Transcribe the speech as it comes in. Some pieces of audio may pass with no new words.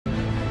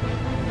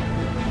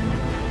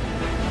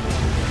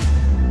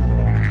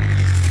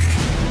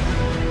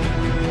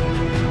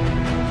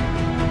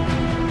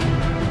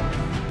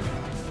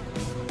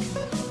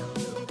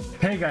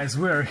Hey guys,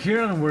 we're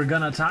here and we're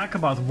gonna talk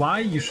about why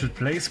you should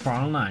play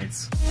Spiral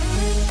Knights.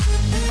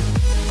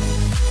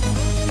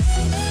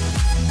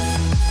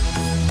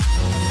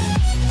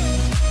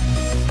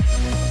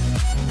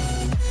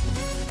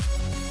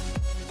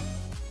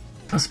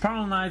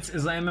 Spiral Knights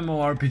is an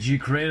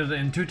MMORPG created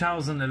in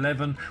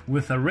 2011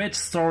 with a rich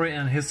story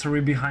and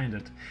history behind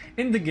it.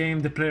 In the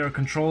game, the player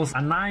controls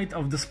a Knight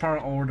of the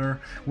Spiral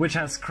Order, which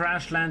has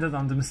crash-landed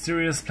on the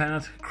mysterious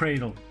planet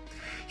Cradle.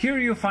 Here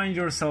you find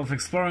yourself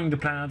exploring the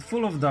planet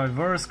full of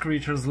diverse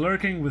creatures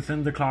lurking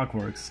within the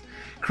clockworks.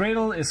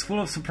 Cradle is full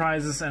of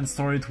surprises and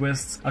story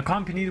twists,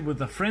 accompanied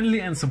with a friendly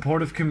and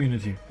supportive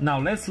community. Now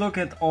let's look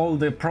at all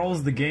the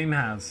pros the game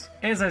has.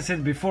 As I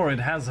said before, it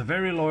has a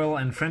very loyal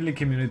and friendly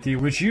community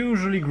which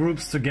usually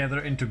groups together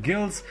into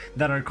guilds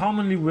that are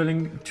commonly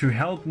willing to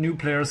help new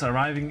players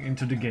arriving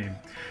into the game.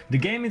 The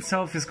game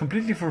itself is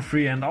completely for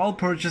free and all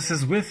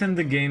purchases within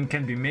the game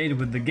can be made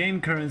with the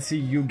game currency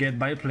you get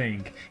by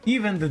playing,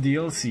 even the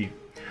DLC.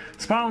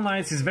 Spiral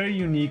Knights is very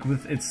unique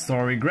with its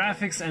story,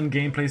 graphics and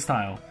gameplay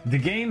style. The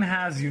game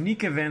has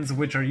unique events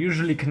which are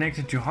usually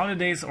connected to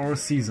holidays or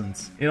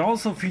seasons. It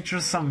also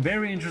features some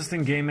very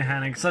interesting game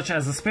mechanics such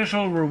as a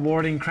special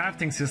rewarding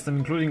crafting system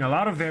including a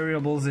lot of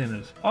variables in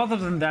it. Other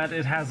than that,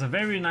 it has a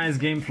very nice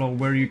game flow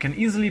where you can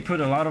easily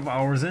put a lot of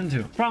hours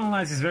into. Spiral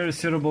Knights is very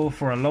suitable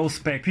for a low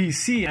spec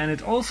PC and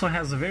it also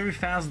has a very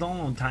fast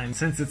download time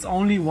since it's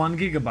only 1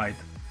 GB.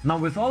 Now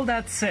with all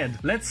that said,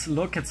 let's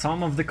look at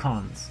some of the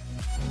cons.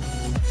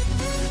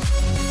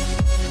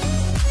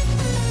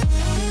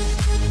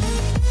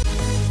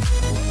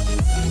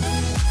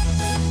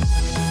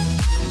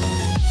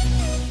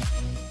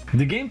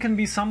 The game can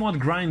be somewhat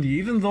grindy.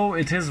 Even though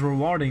it is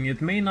rewarding,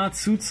 it may not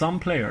suit some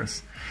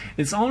players.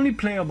 It's only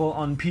playable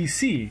on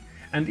PC,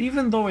 and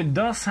even though it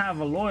does have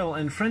a loyal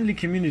and friendly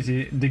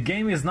community, the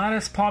game is not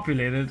as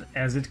populated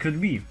as it could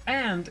be.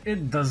 And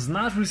it does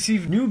not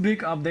receive new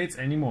big updates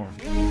anymore.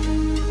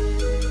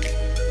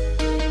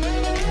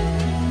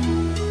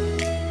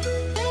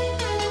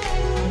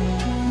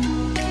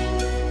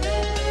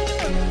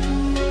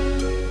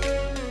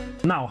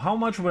 Now, how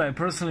much would I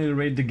personally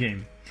rate the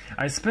game?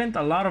 I spent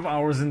a lot of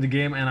hours in the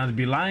game and I'd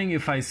be lying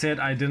if I said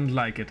I didn't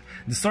like it.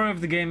 The story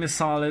of the game is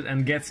solid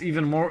and gets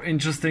even more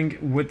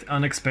interesting with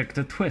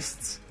unexpected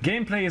twists.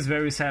 Gameplay is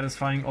very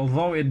satisfying,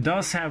 although it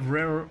does have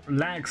rare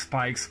lag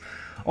spikes.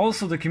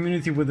 Also, the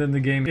community within the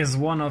game is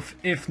one of,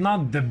 if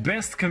not the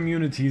best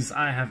communities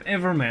I have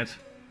ever met.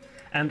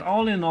 And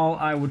all in all,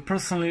 I would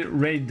personally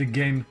rate the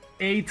game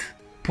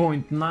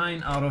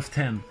 8.9 out of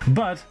 10.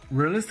 But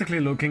realistically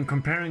looking,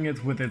 comparing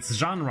it with its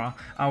genre,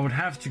 I would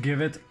have to give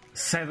it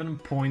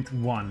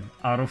 7.1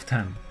 out of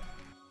 10.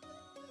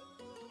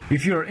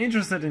 If you are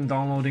interested in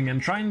downloading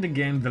and trying the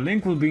game, the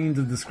link will be in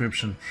the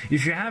description.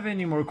 If you have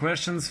any more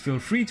questions, feel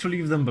free to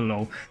leave them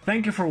below.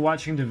 Thank you for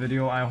watching the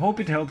video. I hope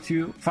it helped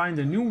you find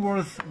a new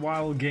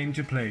worthwhile game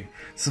to play.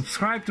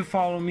 Subscribe to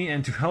follow me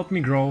and to help me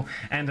grow.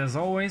 And as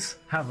always,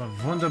 have a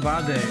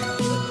wunderbar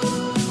day.